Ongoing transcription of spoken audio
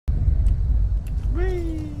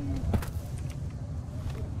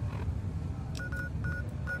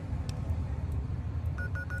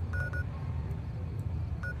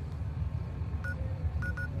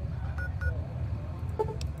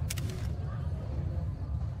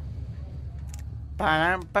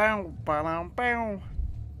Ba-dum, bow, ba-dum, bow.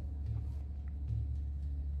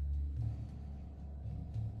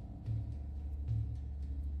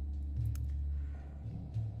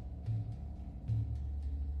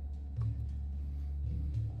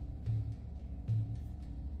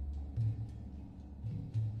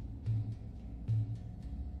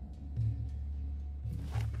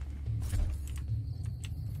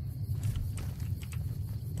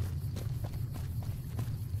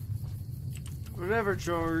 Whatever,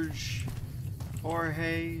 George.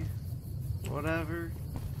 Jorge. Whatever.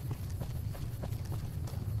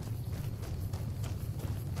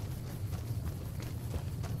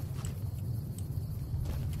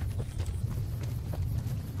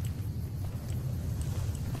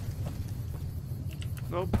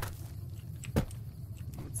 Nope.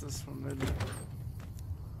 What's this one?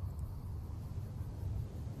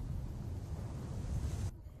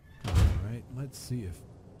 Alright, let's see if...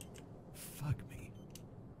 Fuck me.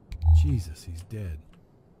 Jesus, he's dead.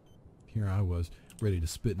 Here I was, ready to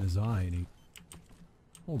spit in his eye, and he...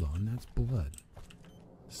 Hold on, that's blood.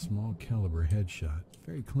 Small caliber headshot.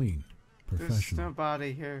 Very clean. Professional. There's no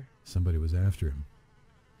body here. Somebody was after him.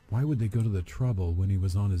 Why would they go to the trouble when he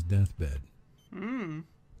was on his deathbed?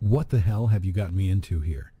 What the hell have you gotten me into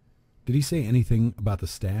here? Did he say anything about the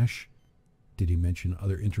stash? Did he mention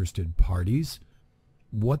other interested parties?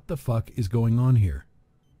 What the fuck is going on here?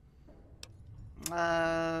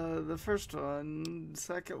 The first one,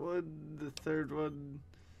 second one, the third one,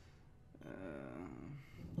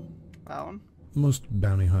 that one. Most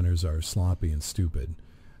bounty hunters are sloppy and stupid.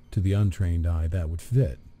 To the untrained eye, that would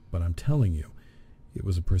fit. But I'm telling you, it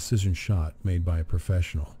was a precision shot made by a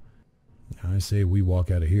professional. I say we walk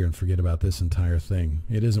out of here and forget about this entire thing.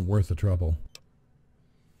 It isn't worth the trouble.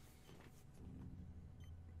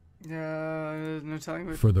 No telling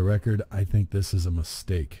me. For the record, I think this is a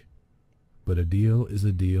mistake. But a deal is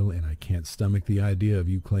a deal, and I can't stomach the idea of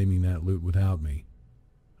you claiming that loot without me.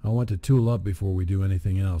 I want to tool up before we do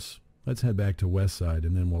anything else. Let's head back to Westside,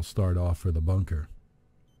 and then we'll start off for the bunker.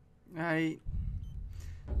 It's,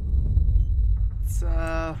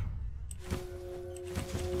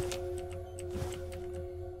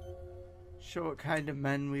 show what kind of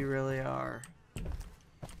men we really are.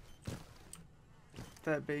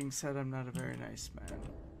 That being said, I'm not a very nice man.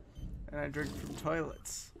 And I drink from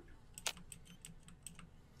toilets.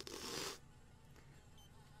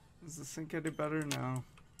 Does the sink any better? No.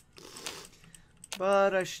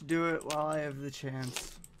 But I should do it while I have the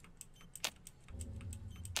chance.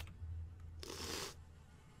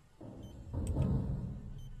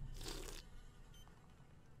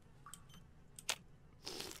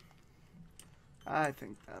 I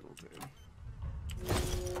think that'll do.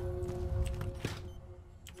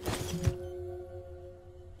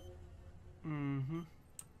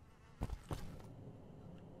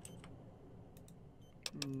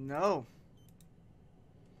 No.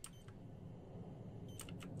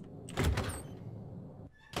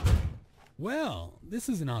 Well, this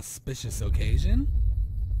is an auspicious occasion.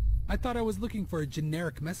 I thought I was looking for a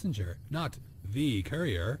generic messenger, not the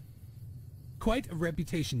courier. Quite a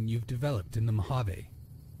reputation you've developed in the Mojave.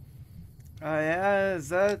 Yeah,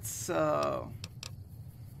 that's, what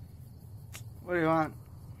do you want?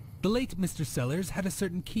 The late Mr. Sellers had a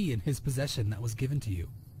certain key in his possession that was given to you.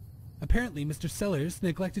 Apparently, Mr. Sellers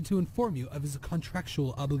neglected to inform you of his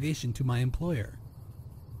contractual obligation to my employer.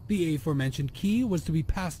 The aforementioned key was to be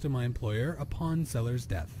passed to my employer upon Sellers'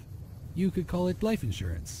 death. You could call it life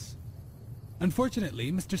insurance.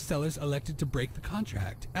 Unfortunately, Mr. Sellers elected to break the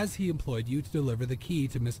contract, as he employed you to deliver the key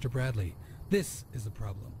to Mr. Bradley. This is a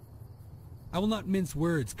problem. I will not mince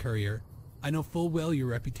words, courier. I know full well your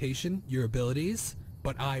reputation, your abilities,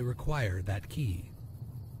 but I require that key.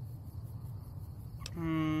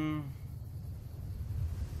 I'm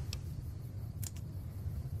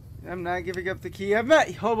not giving up the key. I've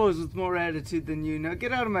met hobos with more attitude than you. Now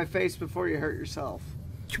get out of my face before you hurt yourself.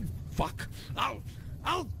 You fuck! Fuck!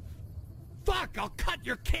 I'll cut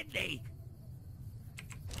your kidney!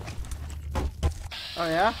 Oh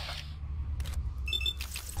yeah?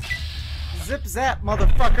 Zip zap,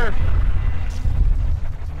 motherfucker!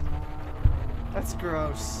 That's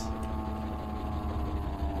gross.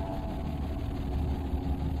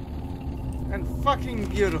 And fucking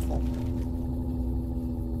beautiful.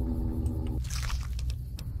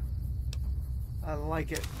 I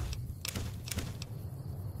like it.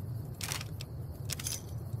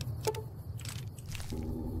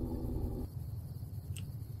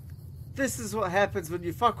 This is what happens when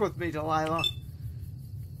you fuck with me, Delilah.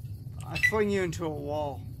 I fling you into a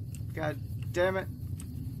wall. God damn it.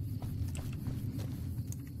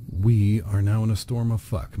 We are now in a storm of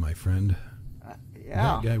fuck, my friend.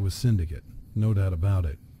 Yeah. That guy was Syndicate, no doubt about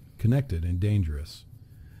it. Connected and dangerous.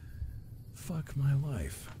 Fuck my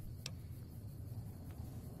life.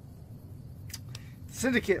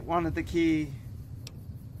 Syndicate wanted the key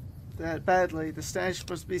that badly. The stash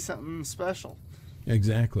must be something special.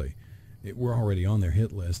 Exactly. We're already on their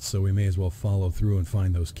hit list, so we may as well follow through and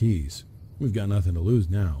find those keys. We've got nothing to lose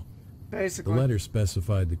now. Basically. The letter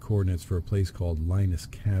specified the coordinates for a place called Linus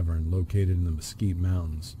Cavern, located in the Mesquite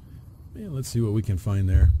Mountains. Yeah, let's see what we can find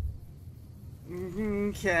there.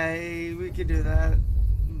 Okay, we could do that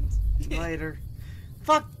later.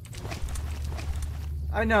 Fuck!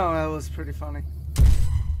 I know, that was pretty funny.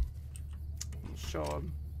 Show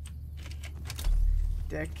him.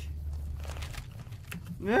 Dick.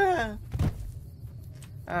 Yeah.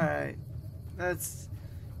 Alright. That's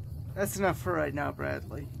enough for right now,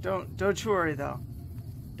 Bradley. Don't you worry though.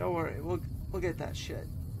 Don't worry. We'll get that shit.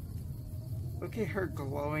 Look at her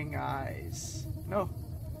glowing eyes. No.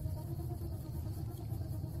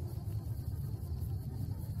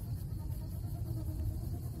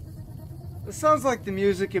 This sounds like the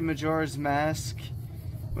music in Majora's Mask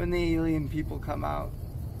when the alien people come out.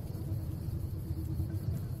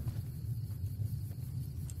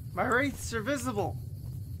 My wraiths are visible.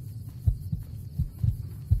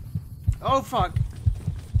 Oh fuck.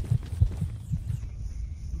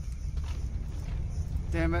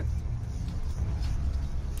 Damn it.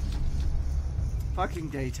 Fucking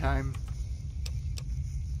daytime.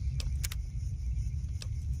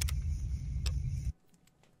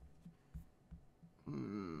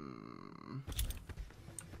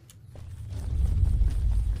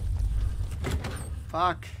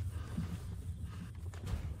 Fuck.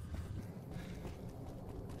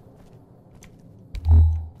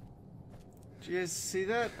 Did you guys see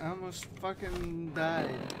that? I almost fucking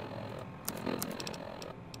died.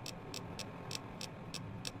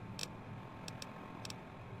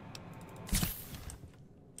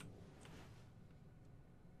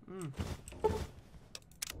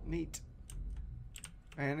 Neat.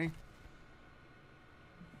 Annie?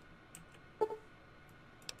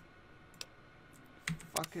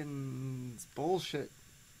 Fucking bullshit.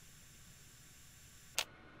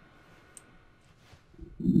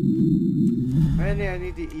 Annie, I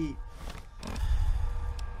need to eat.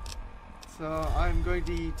 So I'm going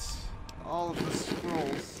to eat all of the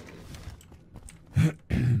scrolls.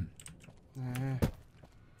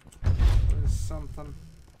 There's something.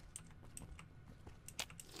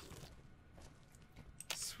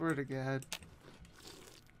 Swear to God.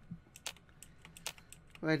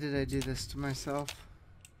 Why did I do this to myself?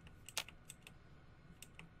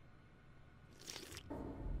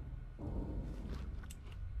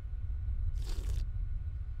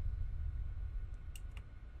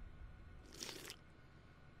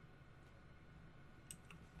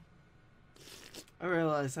 I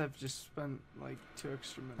realize I've just spent like 2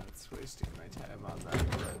 extra minutes wasting my time on that,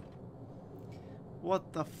 but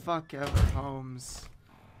what the fuck ever, Holmes.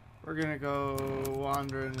 We're gonna go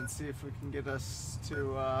wandering and see if we can get us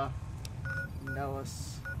to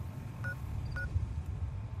Nellis.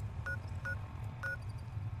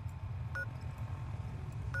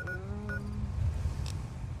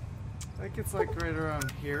 I think it's like right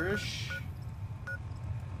around here-ish.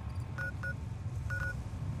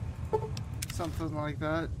 Something like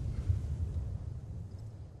that.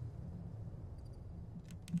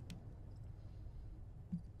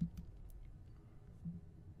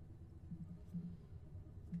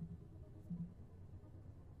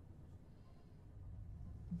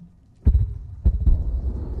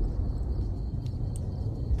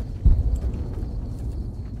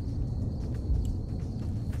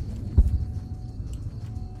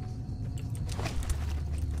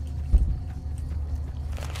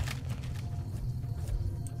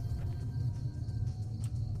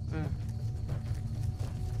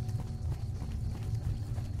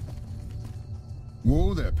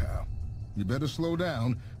 Whoa there, pal. You better slow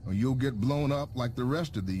down, or you'll get blown up like the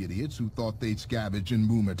rest of the idiots who thought they'd scavenge in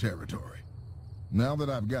Boomer territory. Now that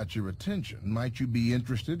I've got your attention, might you be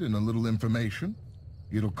interested in a little information?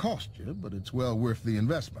 It'll cost you, but it's well worth the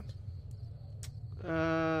investment.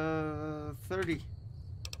 30.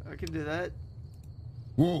 I can do that.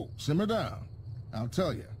 Whoa, simmer down. I'll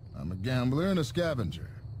tell you, I'm a gambler and a scavenger.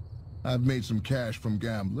 I've made some cash from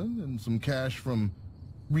gambling and some cash from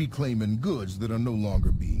reclaiming goods that are no longer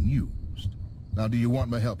being used. Now, do you want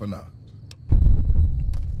my help or not?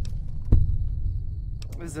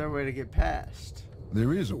 Is there a way to get past?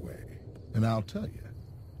 There is a way, and I'll tell you.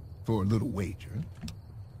 For a little wager.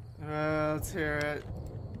 Let's hear it.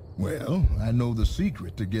 Well, I know the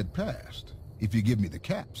secret to get past. If you give me the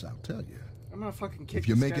caps, I'll tell you. I'm gonna fucking kick If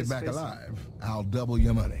you this make guy's it back face in. alive, I'll double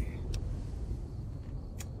your money.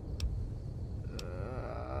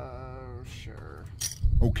 Sure.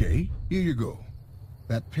 Okay, here you go.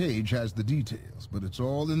 That page has the details, but it's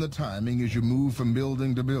all in the timing as you move from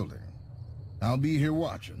building to building. I'll be here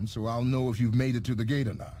watching, so I'll know if you've made it to the gate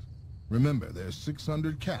or not. Remember, there's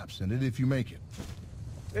 600 caps in it if you make it.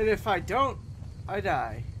 And if I don't, I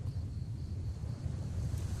die.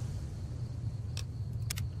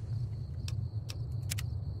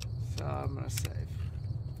 So I'm gonna save.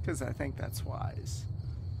 Because I think that's wise.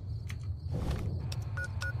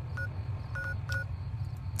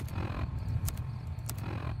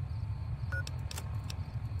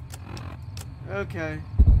 Okay.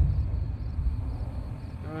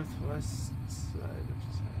 Northwest side of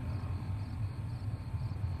town.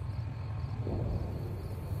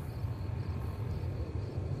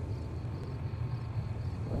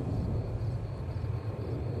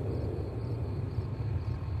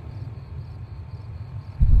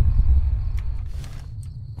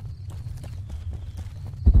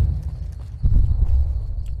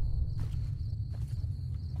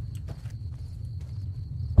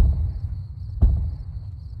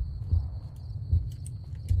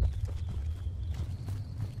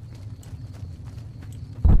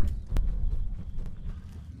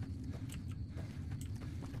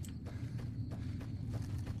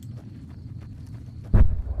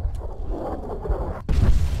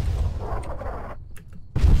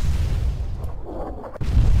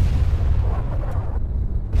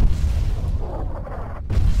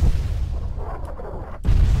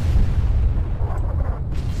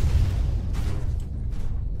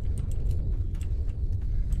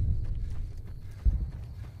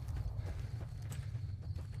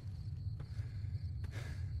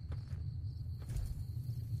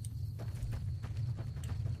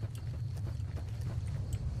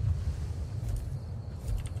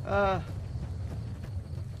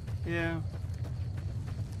 Yeah.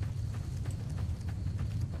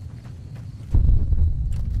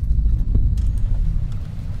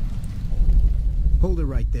 Hold it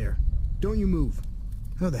right there. Don't you move.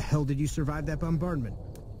 How the hell did you survive that bombardment?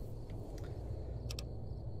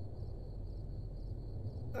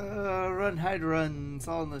 Run, hide, run. It's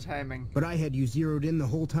all in the timing. But I had you zeroed in the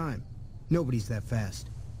whole time. Nobody's that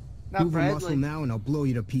fast. Not Move a Bradley. muscle now and I'll blow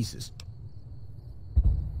you to pieces.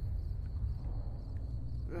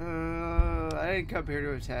 I didn't come here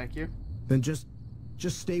to attack you. Then just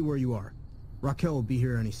stay where you are. Raquel will be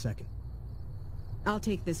here any second. I'll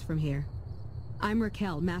take this from here. I'm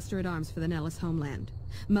Raquel, Master-at-Arms for the Nellis homeland.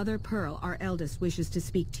 Mother Pearl, our eldest, wishes to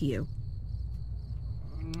speak to you.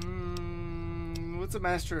 What's a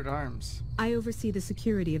Master-at-Arms? I oversee the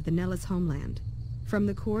security of the Nellis homeland, from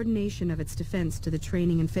the coordination of its defense to the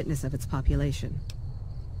training and fitness of its population.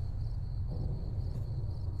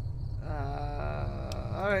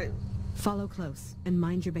 Alright. Follow close and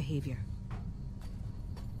mind your behavior.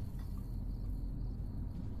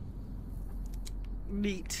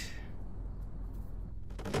 Neat.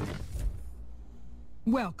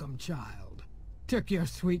 Welcome, child. Took your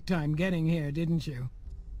sweet time getting here, didn't you?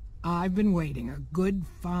 I've been waiting a good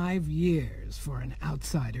 5 years for an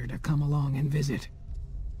outsider to come along and visit.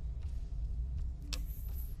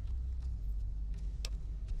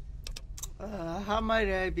 How might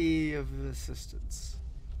I be of assistance?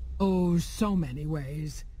 Oh, so many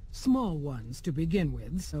ways. Small ones to begin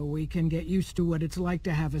with, so we can get used to what it's like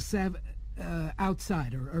to have a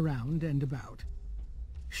outsider around and about.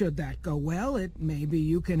 Should that go well, it may be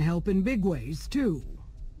you can help in big ways, too.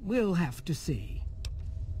 We'll have to see.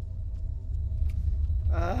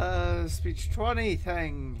 Speech 20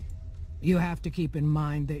 thing. You have to keep in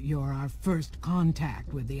mind that you're our first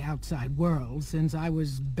contact with the outside world since I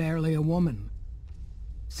was barely a woman.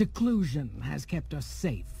 Seclusion has kept us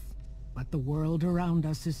safe, but the world around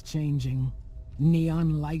us is changing.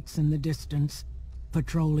 Neon lights in the distance,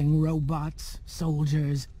 patrolling robots,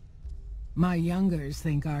 soldiers. My youngers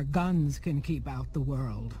think our guns can keep out the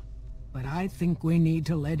world, but I think we need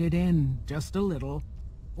to let it in just a little,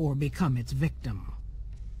 or become its victim.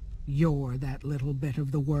 You're that little bit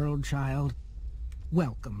of the world, child.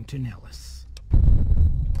 Welcome to Nellis.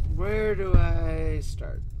 Where do I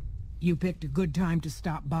start? You picked a good time to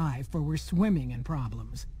stop by, for we're swimming in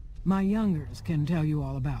problems. My youngers can tell you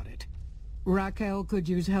all about it. Raquel could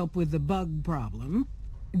use help with the bug problem.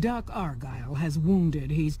 Doc Argyle has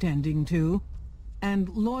wounded he's tending to. And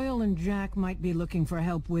Loyal and Jack might be looking for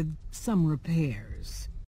help with some repairs.